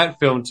introduced that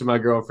film to my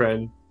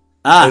girlfriend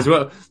as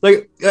well.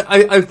 Like,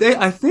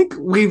 I think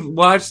we've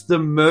watched the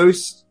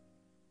most,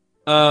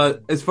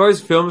 as far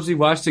as films we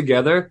watched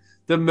together,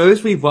 the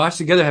most we've watched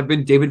together have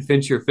been David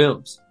Fincher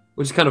films,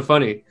 which is kind of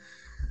funny.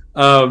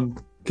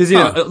 Cause, you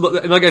know,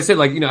 like I said,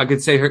 like, you know, I could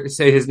say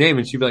his name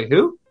and she'd be like,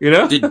 who? You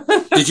know?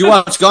 Did you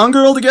watch Gone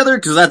Girl together?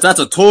 Cause that's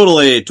a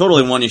totally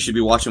one you should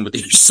be watching with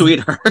your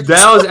sweetheart.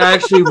 That was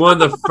actually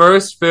one of the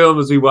first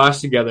films we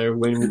watched together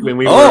when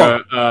we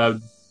were,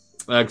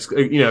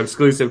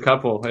 exclusive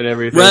couple and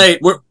everything.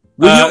 Right. Were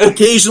you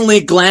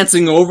occasionally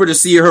glancing over to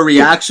see her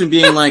reaction,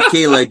 being like,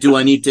 "Hey, like, do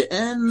I need to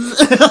end?"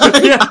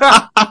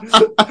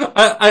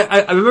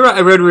 I remember I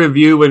read a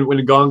review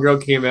when Gone Girl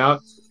came out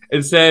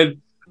and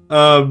said,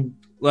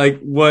 like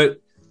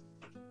what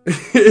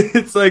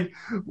it's like,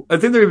 I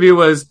think the review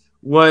was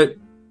what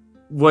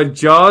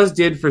Jaws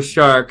did for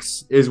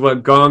sharks is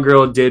what Gone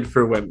Girl did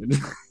for women.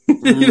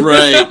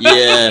 Right,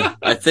 yeah.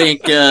 I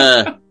think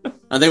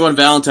when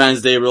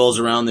Valentine's Day rolls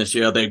around this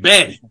year, I'll be like,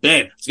 babe,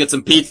 let's get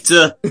some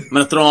pizza. I'm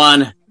gonna throw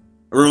on a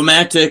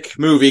romantic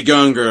movie,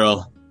 Gone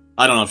Girl.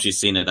 I don't know if she's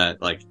seen it.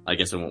 I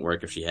guess it won't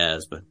work if she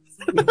has, but.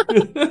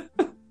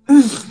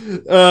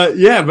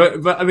 Yeah,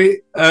 but I mean,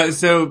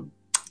 so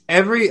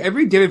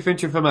every David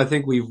Fincher film I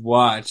think we've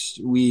watched,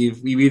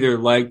 we've either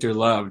liked or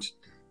loved.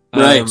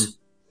 Right.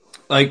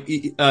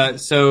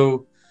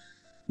 So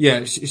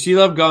yeah, she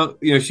loved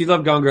she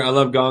loved Gone Girl. I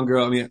love Gone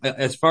Girl. I mean,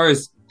 as far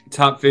as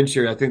top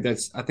Fincher, I think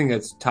that's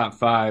top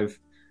 5.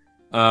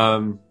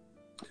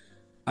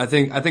 I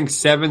think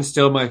 7's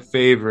still my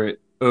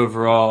favorite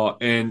overall,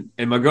 and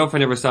my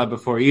girlfriend never saw it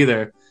before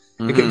either.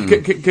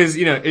 Because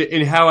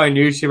in how I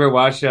knew she ever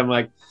watched it, I'm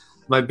like,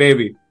 my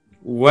baby,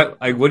 what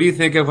do you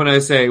think of when I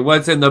say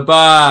what's in the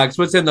box?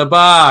 What's in the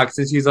box?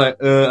 And she's like,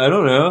 I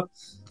don't know.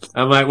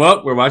 I'm like,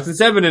 well, we're watching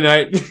 7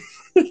 tonight.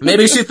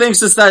 Maybe she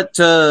thinks it's that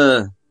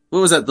what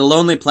was that? The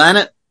Lonely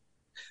Planet.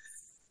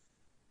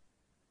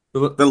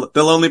 The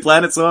Lonely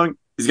Planet song.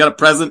 He's got a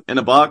present in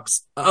a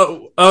box.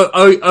 Oh!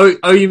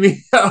 You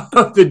mean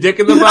the dick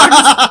in the box?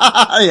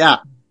 Yeah.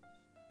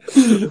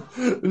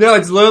 No,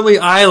 it's Lonely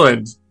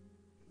Island.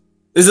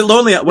 Is it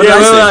Lonely? What did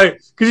I say?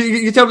 Because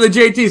you tell me the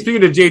JT.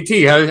 Speaking of JT,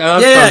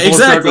 yeah,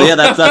 exactly. Yeah,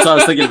 that's what I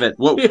was thinking of it.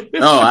 Whoa.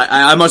 Oh,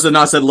 I must have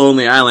not said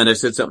Lonely Island. I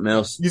said something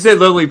else. You said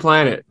Lonely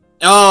Planet.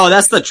 Oh,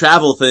 that's the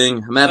travel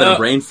thing. I'm having a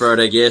brain fart,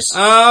 I guess.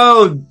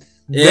 Oh,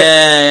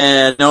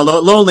 yeah. No,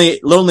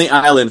 Lonely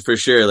Island for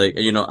sure. Like,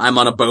 I'm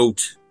on a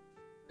boat.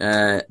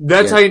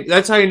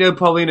 That's how you know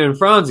Paulina and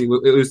Franzi.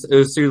 It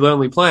was through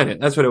Lonely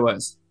Planet. That's what it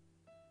was.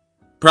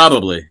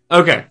 Probably.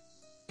 Okay,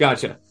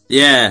 gotcha.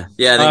 Yeah.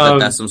 I think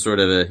that's some sort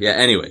of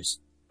anyways.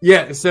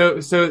 Yeah. So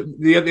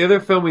the other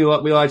film we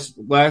watched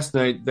last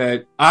night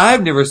that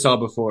I've never saw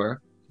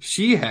before,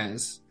 she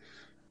has,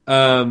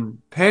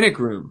 Panic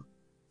Room.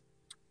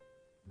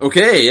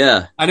 Okay,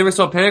 yeah. I never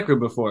saw Panic Room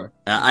before.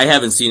 I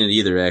haven't seen it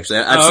either, actually.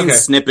 I've seen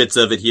snippets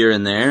of it here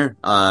and there,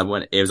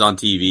 when it was on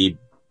TV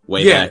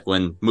way back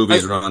when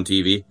movies were on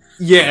TV.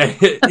 Yeah,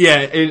 yeah.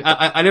 And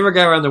I never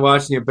got around to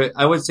watching it, but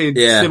I would say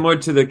similar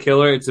to The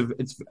Killer.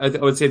 I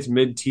would say it's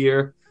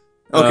mid-tier.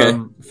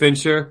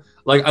 Fincher.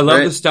 Like, I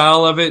love the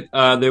style of it.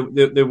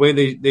 The way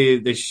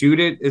they shoot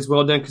it is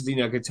well done, because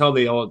I could tell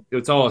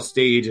it's all a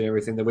stage and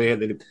everything. The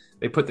way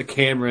they put the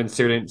camera in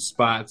certain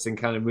spots and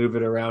kind of move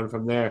it around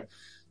from there.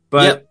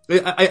 But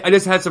I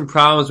just had some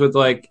problems with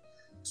like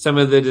some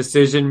of the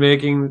decision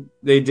making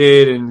they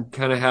did and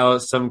kind of how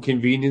some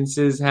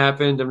conveniences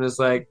happened. I'm just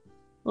like,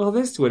 well,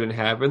 this wouldn't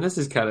happen. This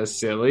is kind of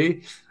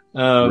silly.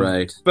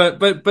 Right.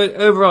 But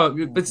overall,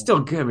 but still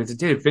good. I mean, it's a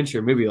David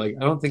Fincher movie. Like,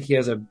 I don't think he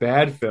has a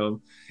bad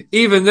film.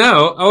 Even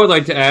though I would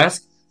like to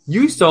ask,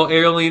 you saw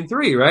Alien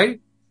 3,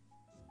 right?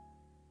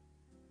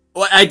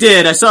 Well, I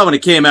did. I saw it when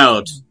it came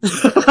out.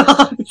 What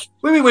do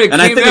you mean when it came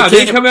out?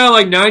 Did it come out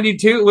like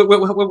 92? What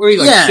were you,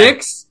 like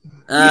 6?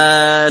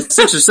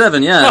 6 or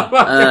 7, yeah.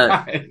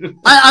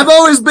 I've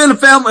always been a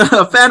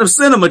fan of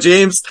cinema,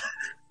 James.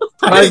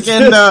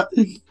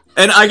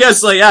 And I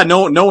guess,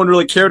 no one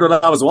really cared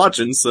what I was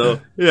watching, so.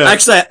 Yeah.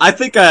 Actually, I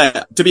think,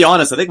 to be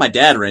honest, I think my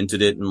dad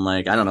rented it, and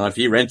I don't know if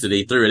he rented it,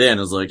 he threw it in.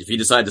 It was like, if he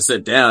decided to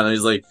sit down, and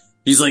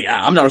he's like,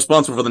 I'm not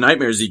responsible for the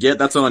nightmares you get,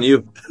 that's on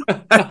you.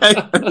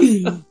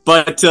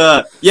 But,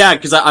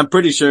 cause I'm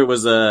pretty sure it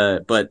was, I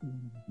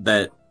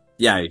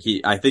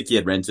think he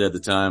had rented it at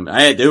the time.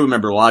 I do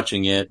remember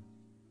watching it.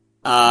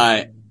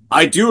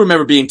 I do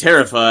remember being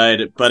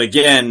terrified, but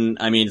again,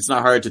 I mean, it's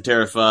not hard to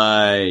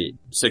terrify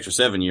 6 or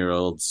 7 year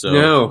olds. So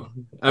no,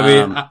 I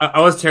mean, I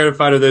was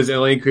terrified of those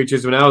alien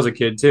creatures when I was a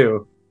kid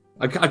too.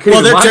 I couldn't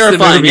well, they're watch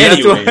terrifying the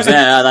movie. anyways.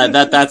 Yeah,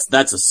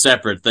 that's a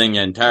separate thing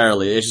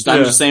entirely. It's just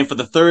I'm just saying for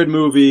the third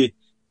movie,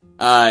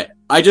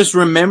 I just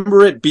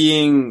remember it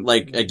being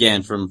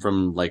again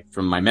from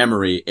my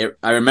memory.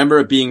 I remember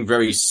it being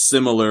very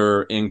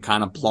similar in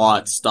kind of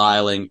plot,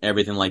 styling,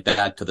 everything like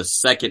that to the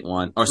second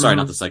one. Or sorry,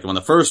 not the second one,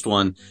 the first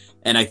one.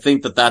 And I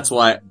think that's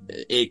why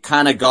it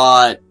kind of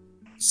got.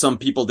 Some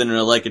people didn't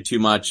really like it too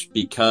much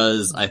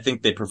because I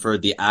think they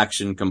preferred the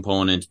action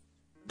component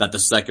that the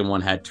second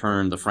one had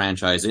turned the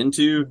franchise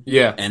into.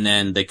 Yeah, and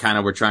then they kind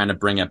of were trying to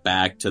bring it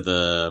back to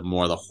the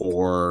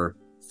horror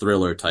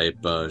thriller type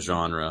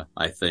genre,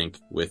 I think,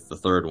 with the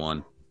third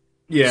one.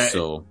 Yeah.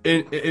 So,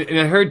 and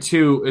I heard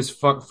too, as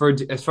far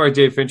as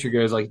David Fincher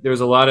goes, there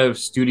was a lot of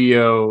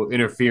studio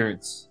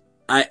interference.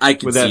 I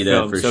can see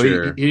that for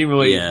sure. He didn't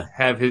really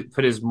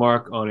put his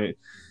mark on it.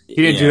 He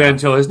didn't do that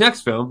until his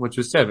next film, which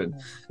was 7.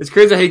 It's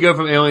crazy how you go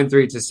from Alien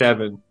 3 to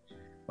 7.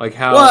 Like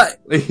how? Well,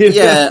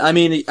 yeah. I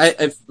mean,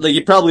 I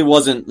he probably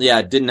wasn't.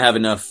 Yeah, didn't have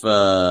enough.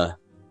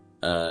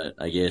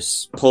 I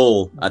guess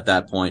pull at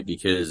that point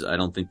because I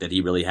don't think that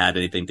he really had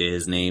anything to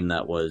his name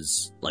that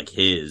was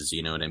his,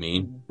 you know what I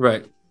mean?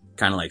 Right.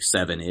 Kind of like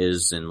 7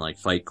 is in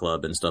Fight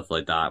Club and stuff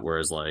like that.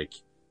 Whereas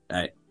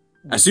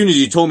as soon as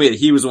you told me that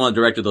he was the one that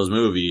directed those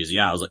movies,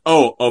 I was like,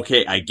 oh,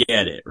 okay, I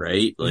get it,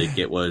 right?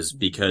 It was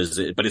because,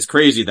 but it's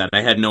crazy that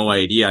I had no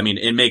idea. I mean,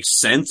 it makes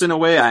sense in a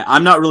way.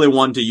 I'm not really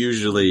one to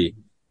usually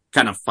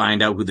kind of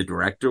find out who the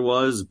director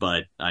was,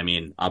 but I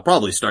mean, I'll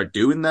probably start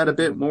doing that a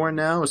bit more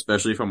now,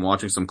 especially if I'm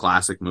watching some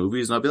classic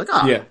movies, and I'll be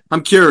like,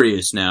 I'm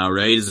curious now,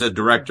 right? Is a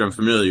director I'm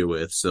familiar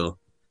with, so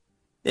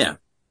yeah.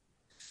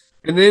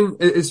 And then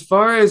as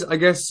far as, I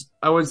guess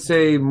I would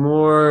say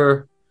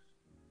more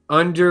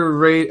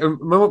underrated, or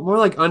more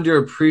like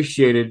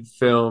underappreciated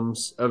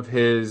films of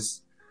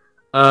his.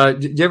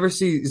 Did you ever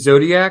see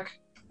Zodiac?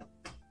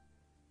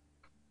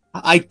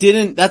 I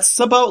didn't. That's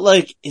about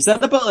like, is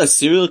that about a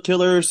serial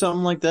killer or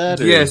something like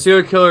that? Or? Yeah,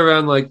 serial killer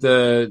around like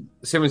the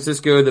San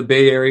Francisco, the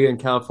Bay Area in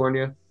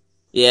California.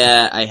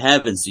 Yeah, I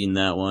haven't seen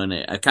that one.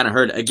 I kind of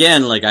heard,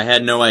 again, like I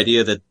had no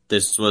idea that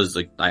this was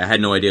like, I had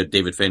no idea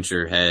David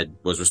Fincher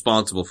was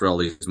responsible for all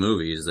these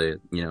movies.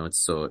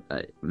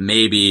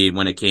 Maybe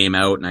when it came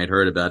out and I'd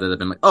heard about it, I've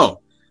been like, oh,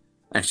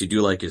 I actually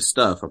do like his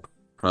stuff. I'll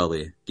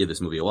probably give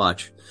this movie a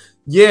watch.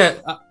 Yeah,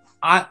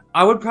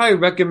 I would probably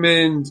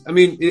recommend, I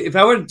mean, if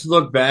I were to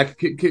look back,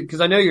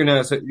 cause I know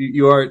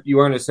you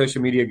aren't a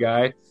social media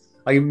guy.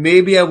 Like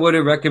maybe I would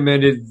have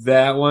recommended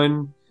that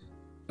one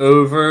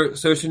over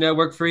Social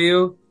Network for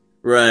you,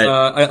 right?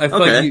 I feel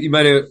like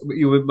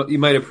you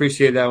might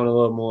appreciate that one a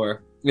little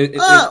more.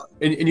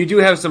 And you do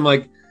have some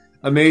like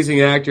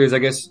amazing actors, I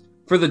guess,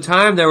 for the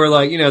time that were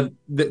like,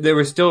 they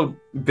were still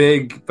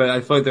big, but I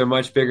feel like they're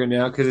much bigger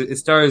now because it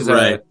stars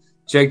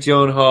Jake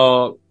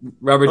Gyllenhaal,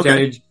 Robert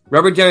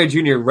Downey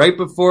Jr. right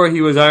before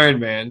he was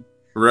Iron Man,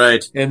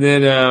 right, and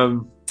then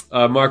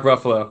Mark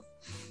Ruffalo.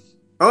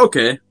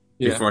 Okay,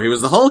 before he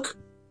was the Hulk.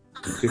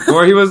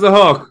 Before he was the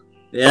Hulk.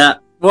 Yeah.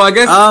 Well, I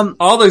guess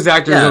all those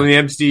actors are in the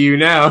MCU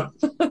now.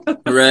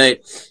 Right.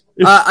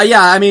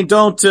 I mean,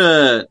 I'm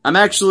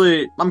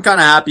kind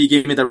of happy you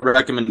gave me that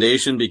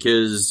recommendation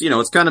because,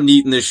 it's kind of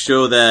neat in this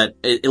show that,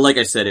 like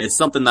I said, it's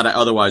something that I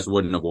otherwise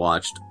wouldn't have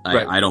watched.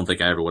 Right. I don't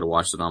think I ever would have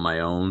watched it on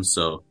my own.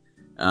 So,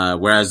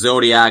 whereas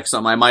Zodiac,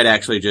 something I might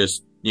actually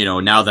just,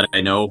 now that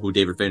I know who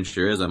David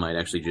Fincher is, I might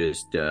actually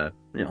just,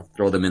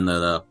 throw them in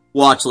the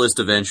watch list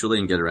eventually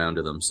and get around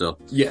to them. So.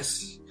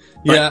 Yes.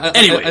 Yeah,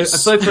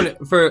 anyways. I feel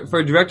like for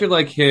a director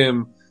like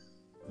him,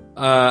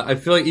 I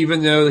feel like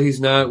even though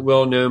he's not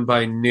well known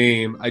by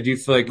name, I do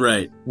feel like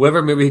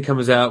whatever movie he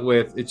comes out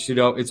with,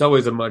 it's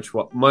always a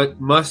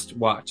must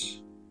watch.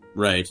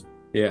 Right.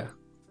 Yeah.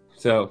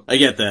 So I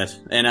get that,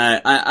 and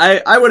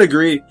I would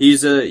agree. He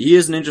is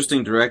an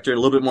interesting director, a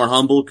little bit more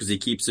humble because he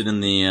keeps it in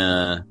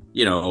the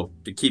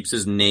it keeps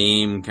his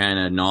name kind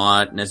of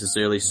not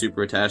necessarily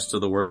super attached to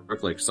the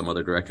work like some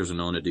other directors are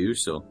known to do.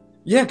 So.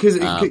 Yeah, because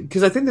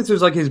I think this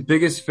was like his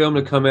biggest film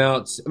to come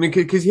out. I mean,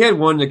 because he had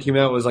one that came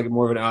out was like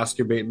more of an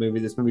Oscar bait movie.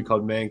 This movie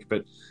called Mank,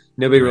 but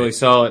nobody really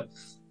saw it.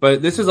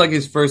 But this was like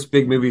his first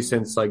big movie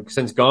since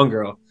Gone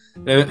Girl.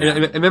 And I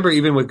remember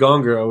even with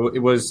Gone Girl, it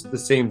was the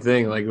same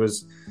thing. Like it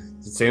was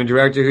the same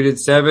director who did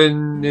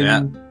Seven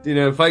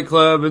and Fight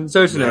Club and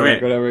Social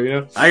Network,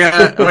 whatever.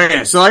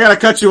 So I gotta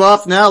cut you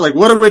off now. Like,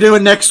 what are we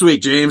doing next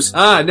week, James?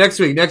 Next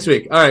week.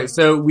 All right,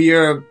 so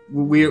we're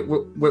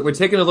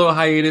taking a little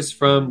hiatus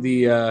from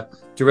the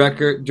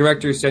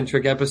director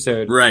centric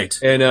episode, right?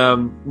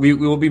 And we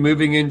will be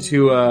moving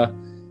into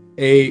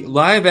a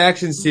live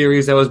action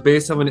series that was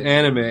based on an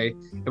anime,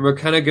 and we're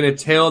kind of going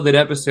to tail that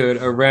episode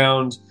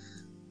around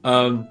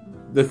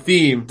the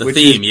theme, which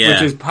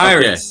is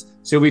pirates. Okay.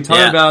 So we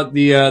talk about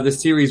the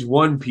series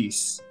One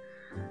Piece,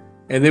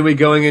 and then we're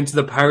going into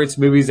the Pirates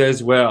movies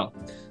as well.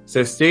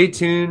 So stay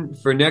tuned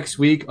for next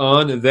week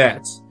on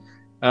that.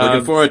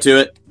 Looking forward to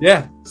it.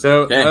 Yeah.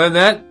 So other than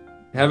that,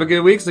 have a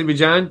good week, Sleepy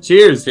John.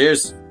 Cheers.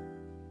 Cheers.